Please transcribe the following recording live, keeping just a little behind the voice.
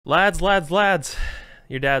Lads,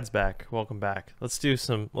 your dad's back. Welcome back. Let's do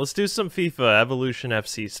some FIFA Evolution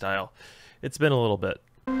FC style. It's been a little bit.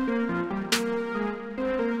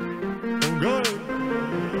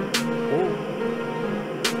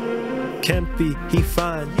 Can't be, he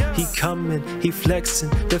fine, he coming, he flexing.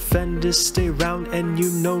 Defenders stay round and you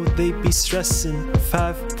know they be stressing.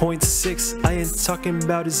 5.6, I ain't talking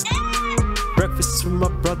about his breakfast with my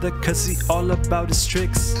brother cause he all about his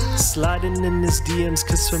tricks. Sliding in his DMs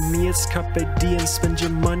cause for me it's carpe diem. Spend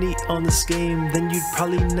your money on this game then you'd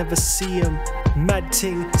probably never see him. Mad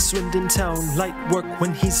ting, Swindon town, light work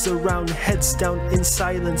when he's around. Heads down in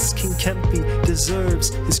silence, King Kempy deserves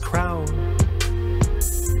his crown.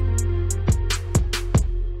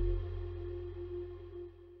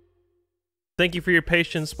 Thank you for your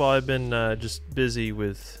patience while I've been just busy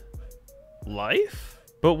with life.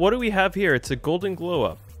 But what do we have here? It's a golden glow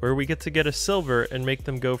up where we get a silver and make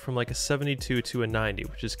them go from like a 72 to a 90,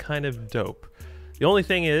 which is kind of dope. The only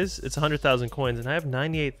thing is it's 100,000 coins and I have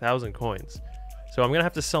 98,000 coins. So I'm going to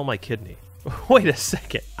have to sell my kidney. Wait a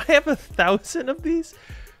second. I have 1,000 of these?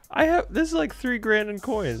 This is like 3 grand in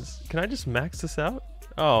coins. Can I just max this out?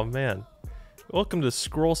 Oh man. Welcome to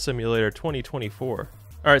Scroll Simulator 2024.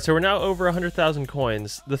 Alright, so we're now over 100,000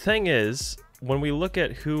 coins. The thing is, when we look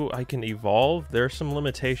at who I can evolve, there are some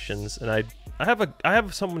limitations, and I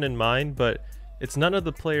have someone in mind, but it's none of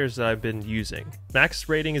the players that I've been using. Max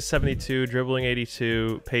rating is 72, dribbling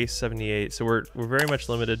 82, pace 78, so we're very much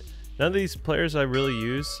limited. None of these players I really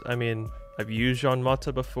use. I mean, I've used Jean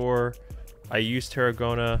Mata before, I used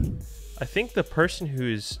Tarragona. I think the person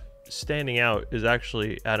who's standing out is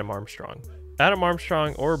actually Adam Armstrong. Adam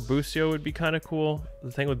Armstrong or Busio would be kind of cool.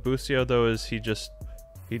 The thing with Busio though is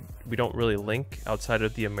we don't really link outside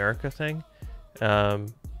of the America thing.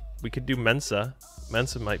 We could do Mensa.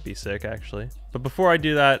 Mensa might be sick actually. But before I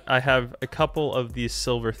do that, I have a couple of these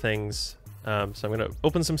silver things. So I'm gonna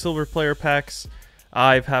open some silver player packs.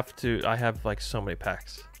 I have like so many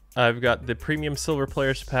packs. I've got the premium silver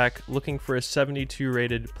players pack, looking for a 72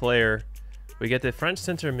 rated player. We get the French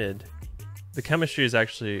center mid. The chemistry is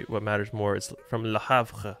actually what matters more. It's from Le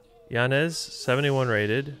Havre. Yanez, 71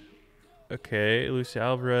 rated. Okay, Lucy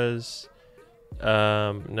Alvarez.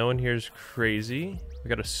 No one here is crazy. We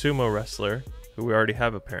got a sumo wrestler, who we already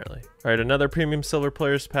have apparently. Alright, another premium silver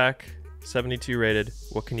players pack. 72 rated.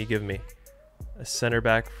 What can you give me? A center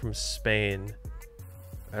back from Spain.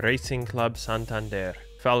 Racing Club Santander.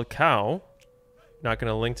 Falcao. Not going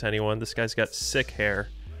to link to anyone. This guy's got sick hair,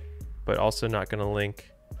 but also not going to link.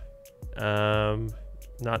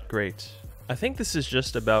 Not great. I think this is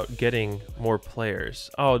just about getting more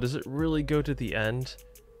players. Oh, does it really go to the end?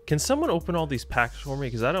 Can someone open all these packs for me?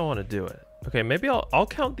 Because I don't want to do it. Okay, maybe I'll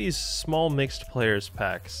count these small mixed players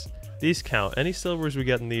packs. These count. Any silvers we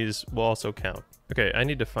get in these will also count. Okay, I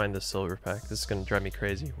need to find this silver pack. This is going to drive me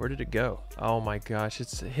crazy. Where did it go? Oh my gosh,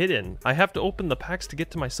 it's hidden. I have to open the packs to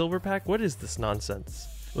get to my silver pack? What is this nonsense?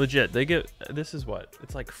 Legit, this is what?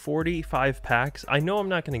 It's like 45 packs. I know I'm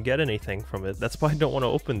not going to get anything from it. That's why I don't want to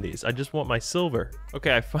open these. I just want my silver.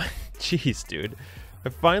 Okay, jeez, dude. I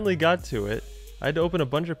finally got to it. I had to open a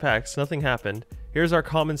bunch of packs. Nothing happened. Here's our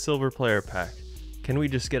common silver player pack. Can we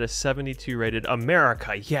just get a 72 rated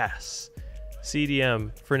America? Yes.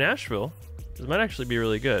 CDM for Nashville. This might actually be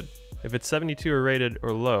really good. If it's 72 or rated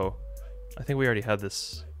or low, I think we already had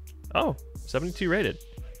this. Oh, 72 rated.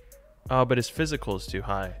 Oh, but his physical is too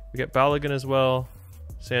high. We get Balogun as well.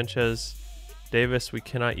 Sanchez. Davis we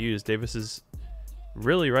cannot use. Davis is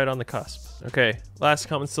really right on the cusp. Okay, last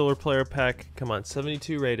common silver player pack. Come on,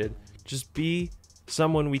 72 rated. Just be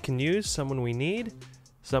someone we can use, someone we need,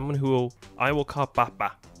 someone who I will call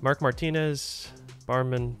Papa. Mark Martinez,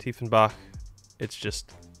 Barman, Tiefenbach. It's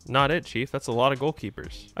just not it, Chief. That's a lot of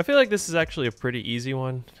goalkeepers. I feel like this is actually a pretty easy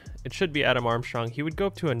one. It should be Adam Armstrong. He would go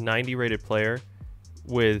up to a 90 rated player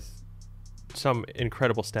with some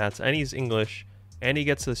incredible stats, and he's English, and he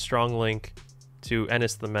gets a strong link to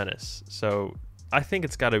Ennis the Menace. So I think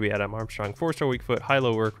it's got to be Adam Armstrong. 4-star weak foot,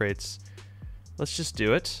 high-low work rates. Let's just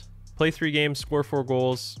do it. Play 3 games, score 4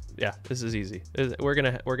 goals. Yeah, this is easy. We're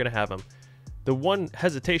gonna have him. The one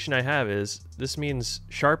hesitation I have is this means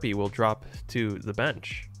Sharpie will drop to the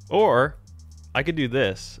bench. Or I could do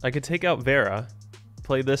this. I could take out Vera,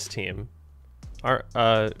 play this team. My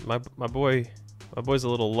boy's a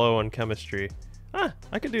little low on chemistry.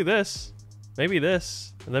 I could do this. Maybe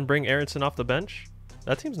this. And then bring Aronson off the bench.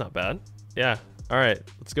 That team's not bad. Yeah. Alright,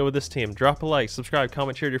 let's go with this team. Drop a like, subscribe,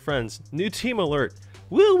 comment, share to your friends. New team alert.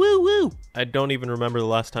 Woo, woo, woo! I don't even remember the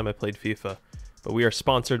last time I played FIFA. But we are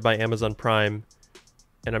sponsored by Amazon Prime.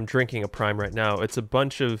 And I'm drinking a Prime right now. It's a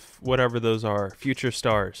bunch of whatever those are. Future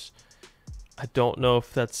stars. I don't know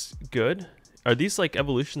if that's good. Are these like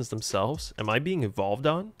evolutions themselves? Am I being evolved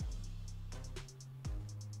on?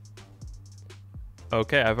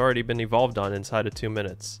 Okay, I've already been evolved on inside of 2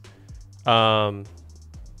 minutes. Yeah,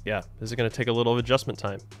 this is gonna take a little adjustment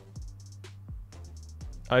time.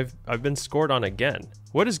 I've been scored on again.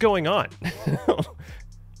 What is going on?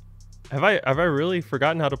 Have I really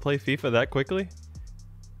forgotten how to play FIFA that quickly?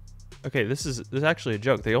 Okay, this is actually a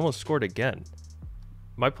joke. They almost scored again.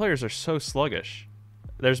 My players are so sluggish.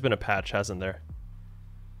 There's been a patch, hasn't there?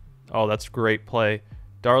 Oh, that's great play.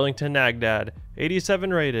 Darlington Nagdad,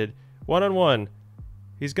 87 rated, 1-on-1.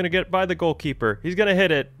 He's going to get by the goalkeeper. He's going to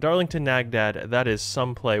hit it. Darlington Nagdad, that is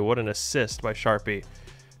some play. What an assist by Sharpie.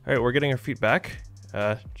 All right, we're getting our feet back.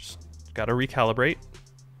 Just got to recalibrate.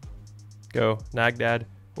 Go, Nagdad.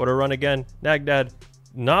 What a run again. Nagdad.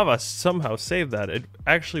 Navas somehow saved that. It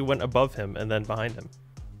actually went above him and then behind him.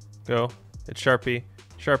 Go. It's Sharpie.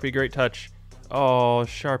 Sharpie, great touch. Oh,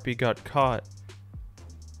 Sharpie got caught.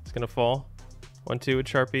 It's going to fall. 1-2 with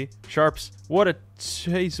Sharpie. Sharps. What a...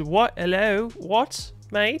 Jeez, what? Hello? What,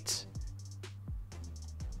 mate?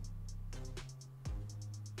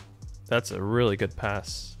 That's a really good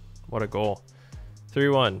pass. What a goal.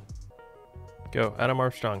 3-1. Go. Adam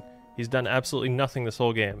Armstrong. He's done absolutely nothing this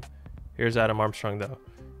whole game. Here's Adam Armstrong, though.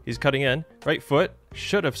 He's cutting in. Right foot.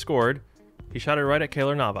 Should have scored. He shot it right at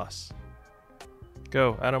Keylor Navas.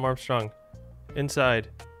 Go. Adam Armstrong. Inside.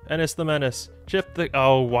 Ennis the Menace. Chip the...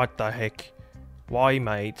 Oh, what the heck? Why,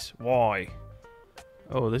 mate? Why?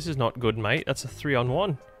 Oh, this is not good, mate. That's a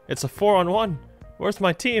 3-on-1. It's a 4-on-1. Where's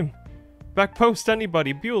my team? Back post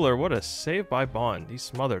anybody. Bueller. What a save by Bond. He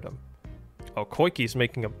smothered him. Oh, Koike's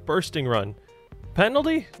making a bursting run.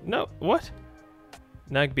 Penalty? No. What?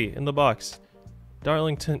 Nagby in the box.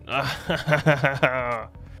 Darlington.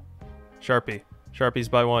 Sharpie. Sharpie's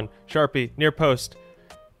by 1. Sharpie near post.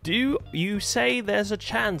 Do you say there's a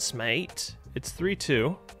chance, mate? It's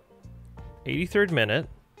 3-2. 83rd minute.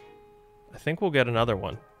 I think we'll get another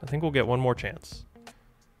one. I think we'll get one more chance.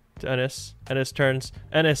 To Ennis. Ennis turns.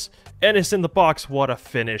 Ennis. Ennis in the box. What a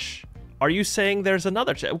finish. Are you saying there's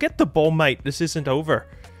another chance? Get the ball, mate. This isn't over.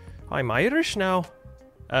 I'm Irish now.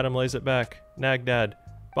 Adam lays it back. Nagdad.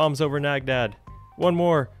 Bombs over Nagdad. One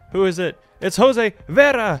more. Who is it? It's Jose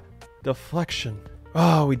Vera. Deflection.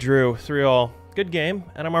 Oh, we drew. 3-all. Good game.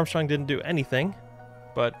 Adam Armstrong didn't do anything,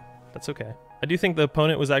 but that's okay. I do think the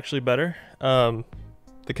opponent was actually better.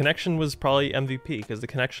 The connection was probably MVP because the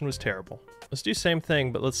connection was terrible. Let's do same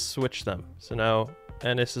thing, but let's switch them. So now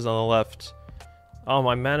Ennis is on the left. Oh,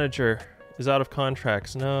 my manager is out of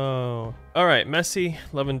contracts. No. All right, Messi,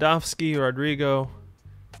 Lewandowski, Rodrigo.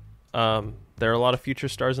 There are a lot of future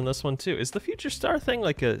stars in this one too. Is the future star thing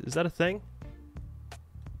like is that a thing?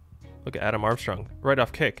 Look at Adam Armstrong. Right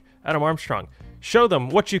off kick. Adam Armstrong. Show them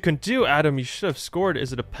what you can do, Adam. You should have scored.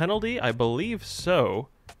 Is it a penalty? I believe so.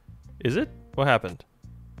 Is it? What happened?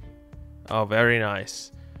 Oh, very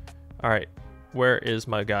nice. All right. Where is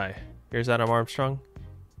my guy? Here's Adam Armstrong.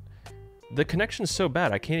 The connection's so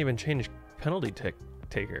bad, I can't even change penalty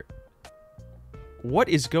taker. What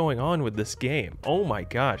is going on with this game? Oh my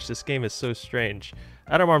gosh, this game is so strange.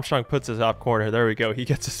 Adam Armstrong puts his top corner. There we go. He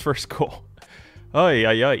gets his first goal. Oh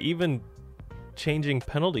yeah. Even changing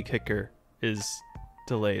penalty kicker is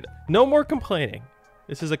delayed. No more complaining.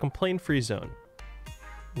 This is a complaint-free zone.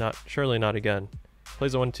 Surely not again.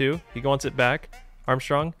 Plays a 1-2. He wants it back.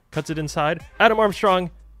 Armstrong cuts it inside. Adam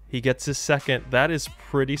Armstrong. He gets his second. That is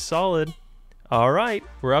pretty solid. All right,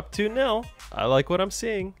 we're up 2-0. I like what I'm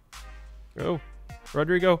seeing. Oh,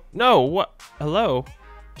 Rodrigo. No, what? Hello,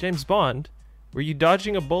 James Bond. Were you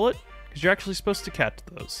dodging a bullet? Because you're actually supposed to catch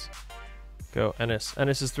those. Go, Ennis.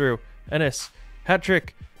 Ennis is through. Ennis, hat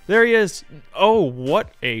trick. There he is. Oh,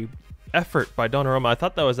 what a effort by Donnarumma. I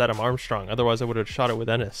thought that was Adam Armstrong. Otherwise, I would have shot it with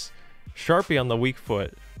Ennis. Sharpie on the weak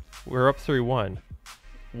foot. We're up 3-1.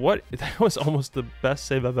 What? That was almost the best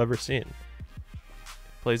save I've ever seen.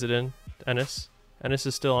 Plays it in. Ennis. Ennis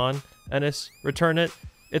is still on. Ennis, return it.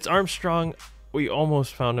 It's Armstrong. We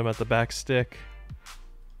almost found him at the back stick.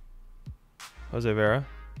 Jose Vera.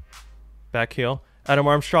 Back heel. Adam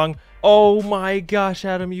Armstrong. Oh my gosh,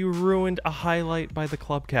 Adam, you ruined a highlight by the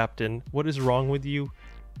club captain. What is wrong with you?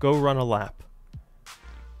 Go run a lap.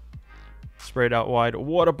 Sprayed out wide.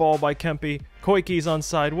 What a ball by Kempe. Koike's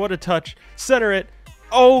onside. What a touch. Center it.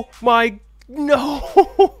 Oh my...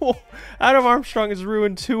 No! Adam Armstrong has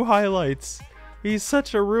ruined 2 highlights. He's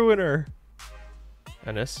such a ruiner.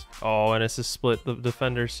 Ennis. Oh, Ennis has split the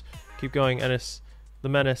defenders. Keep going, Ennis. The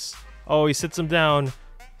menace. Oh, he sits him down.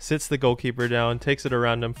 Sits the goalkeeper down. Takes it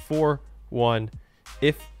around him. 4-1.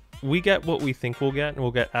 If we get what we think we'll get, and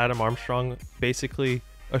we'll get Adam Armstrong basically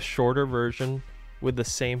a shorter version with the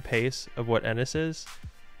same pace of what Ennis is,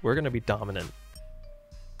 we're going to be dominant.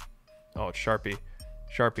 Oh, it's Sharpie.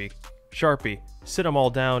 Sharpie. Sharpie. Sit them all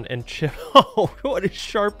down and chip. Oh, what is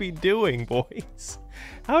Sharpie doing, boys?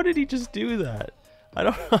 How did he just do that? I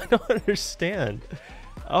don't understand.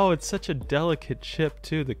 Oh, it's such a delicate chip,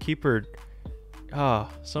 too. The keeper... Ah,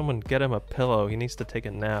 someone get him a pillow. He needs to take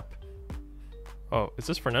a nap. Oh, is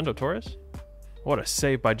this Fernando Torres? What a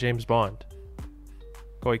save by James Bond.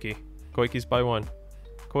 Koike. Koike's by one.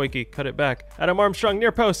 Koike, cut it back. Adam Armstrong,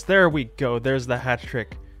 near post. There we go. There's the hat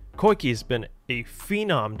trick. Koike's been a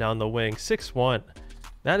phenom down the wing. 6-1.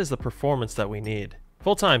 That is the performance that we need.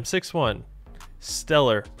 Full time, 6-1.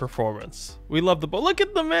 Stellar performance. We love the ball. Look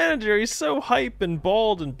at the manager. He's so hype and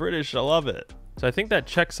bald and British. I love it. So I think that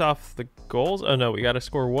checks off the goals. Oh no, we got to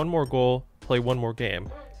score one more goal, play one more game.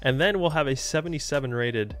 And then we'll have a 77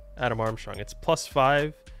 rated Adam Armstrong. It's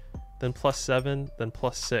 +5, then +7, then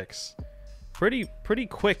 +6. Pretty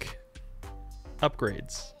quick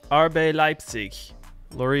upgrades. RB Leipzig.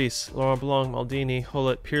 Lloris, Laurent Blanc, Maldini,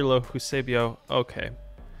 Hullet, Pirlo, Eusebio. Okay.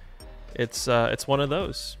 It's one of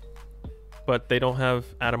those. But they don't have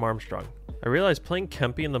Adam Armstrong. I realize playing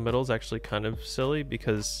Kempe in the middle is actually kind of silly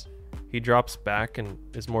because he drops back and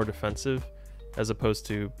is more defensive as opposed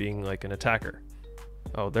to being like an attacker.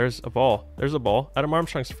 Oh, there's a ball. There's a ball. Adam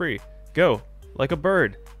Armstrong's free. Go. Like a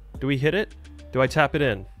bird. Do we hit it? Do I tap it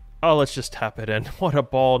in? Oh, let's just tap it in. What a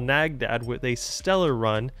ball. Nagdad with a stellar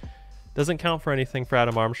run. Doesn't count for anything for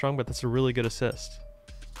Adam Armstrong, but that's a really good assist.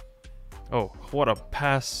 Oh, what a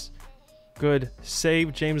pass. Good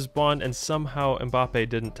save, James Bond, and somehow Mbappe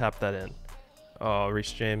didn't tap that in. Oh,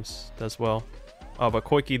 Reece James does well. Oh, but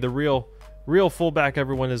Koike, the real fullback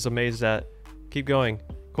everyone is amazed at. Keep going.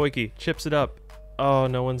 Koike chips it up. Oh,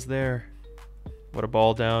 no one's there. What a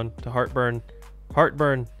ball down to Heartburn.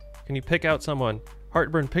 Heartburn, can you pick out someone?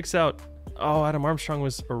 Heartburn picks out. Oh, Adam Armstrong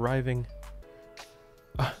was arriving.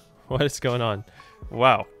 What is going on?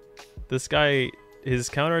 Wow. This guy, his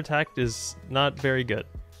counterattack is not very good.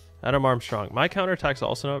 Adam Armstrong. My counterattack's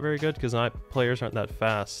also not very good because my players aren't that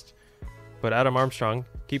fast. But Adam Armstrong,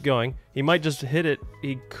 keep going. He might just hit it.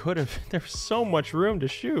 He could have. There's so much room to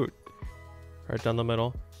shoot. Right down the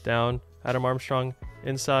middle. Down. Adam Armstrong.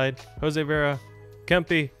 Inside. Jose Vera.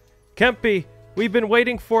 Kempe. Kempe. We've been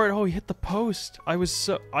waiting for it. Oh, he hit the post. I was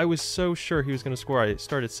so sure he was going to score. I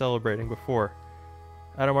started celebrating before.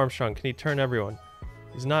 Adam Armstrong. Can he turn everyone?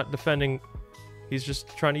 He's not defending. He's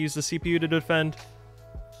just trying to use the CPU to defend.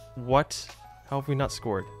 What? How have we not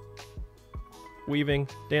scored? Weaving.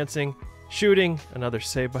 Dancing. Shooting. Another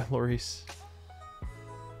save by Lloris.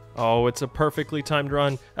 Oh, it's a perfectly timed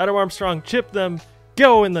run. Adam Armstrong, chip them,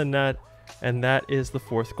 go in the net, and that is the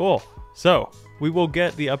 4th goal. So, we will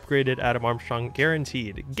get the upgraded Adam Armstrong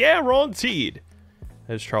guaranteed. Guaranteed!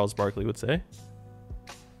 As Charles Barkley would say.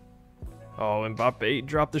 Oh, Mbappe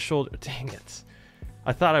dropped the shoulder. Dang it.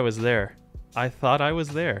 I thought I was there. I thought I was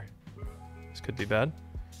there. This could be bad.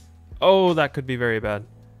 Oh, that could be very bad.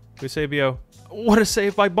 Eusebio. What a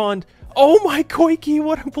save by Bond. Oh my Koike,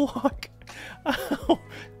 what a block. Oh,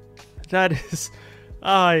 that is...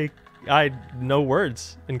 I no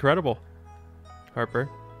words. Incredible. Harper.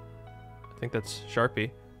 I think that's Sharpie.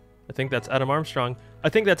 I think that's Adam Armstrong. I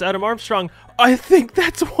think that's Adam Armstrong. I think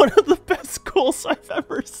that's one of the best goals I've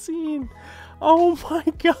ever seen. Oh my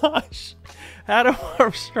gosh. Adam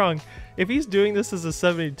Armstrong. If he's doing this as a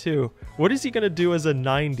 72, what is he going to do as a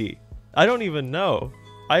 90? I don't even know.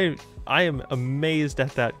 I am amazed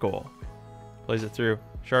at that goal. Plays it through.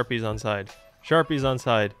 Sharpie's onside. Sharpie's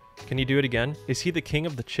onside. Can he do it again? Is he the king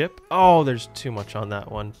of the chip? Oh, there's too much on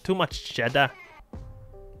that one. Too much cheddar.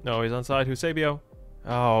 No, he's onside. Eusebio.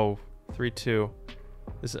 Oh, 3-2.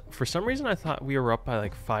 For some reason, I thought we were up by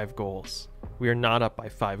like 5 goals. We are not up by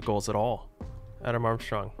 5 goals at all. Adam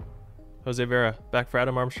Armstrong. Jose Vera. Back for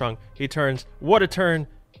Adam Armstrong. He turns. What a turn.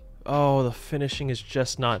 Oh, the finishing is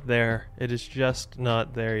just not there. It is just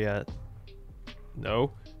not there yet.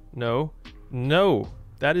 No. No. No.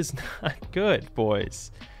 That is not good,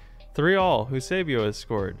 boys. 3-3. Eusebio has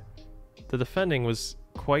scored. The defending was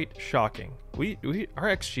quite shocking.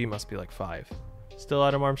 Our XG must be like 5. Still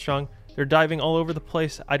Adam Armstrong. They're diving all over the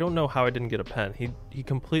place. I don't know how I didn't get a pen. He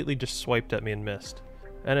completely just swiped at me and missed.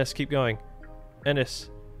 Ennis, keep going.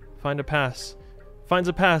 Ennis, find a pass. Finds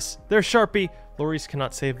a pass. There's Sharpie. Lloris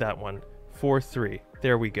cannot save that one. 4-3.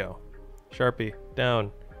 There we go. Sharpie,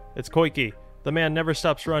 down. It's Koike. The man never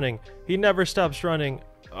stops running. He never stops running.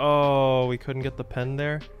 Oh, we couldn't get the pen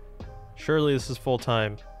there. Surely this is full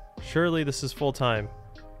time. Surely this is full time.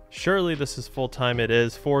 Surely this is full time. It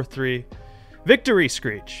is. 4-3. Victory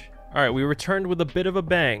screech. All right, we returned with a bit of a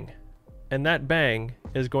bang. And that bang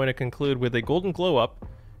is going to conclude with a golden glow up,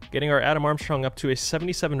 getting our Adam Armstrong up to a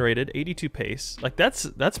 77 rated, 82 pace. Like that's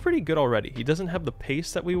pretty good already. He doesn't have the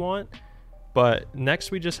pace that we want, but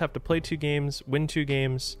next we just have to play 2 games, win 2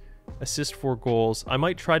 games, assist 4 goals. I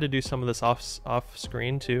might try to do some of this off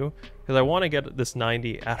screen too, because I want to get this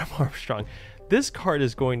 90 Adam Armstrong. This card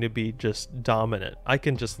is going to be just dominant. I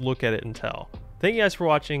can just look at it and tell. Thank you guys for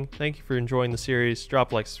watching. Thank you for enjoying the series.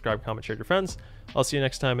 Drop a like, subscribe, comment, share with your friends. I'll see you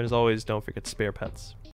next time, and as always, don't forget to spare pets.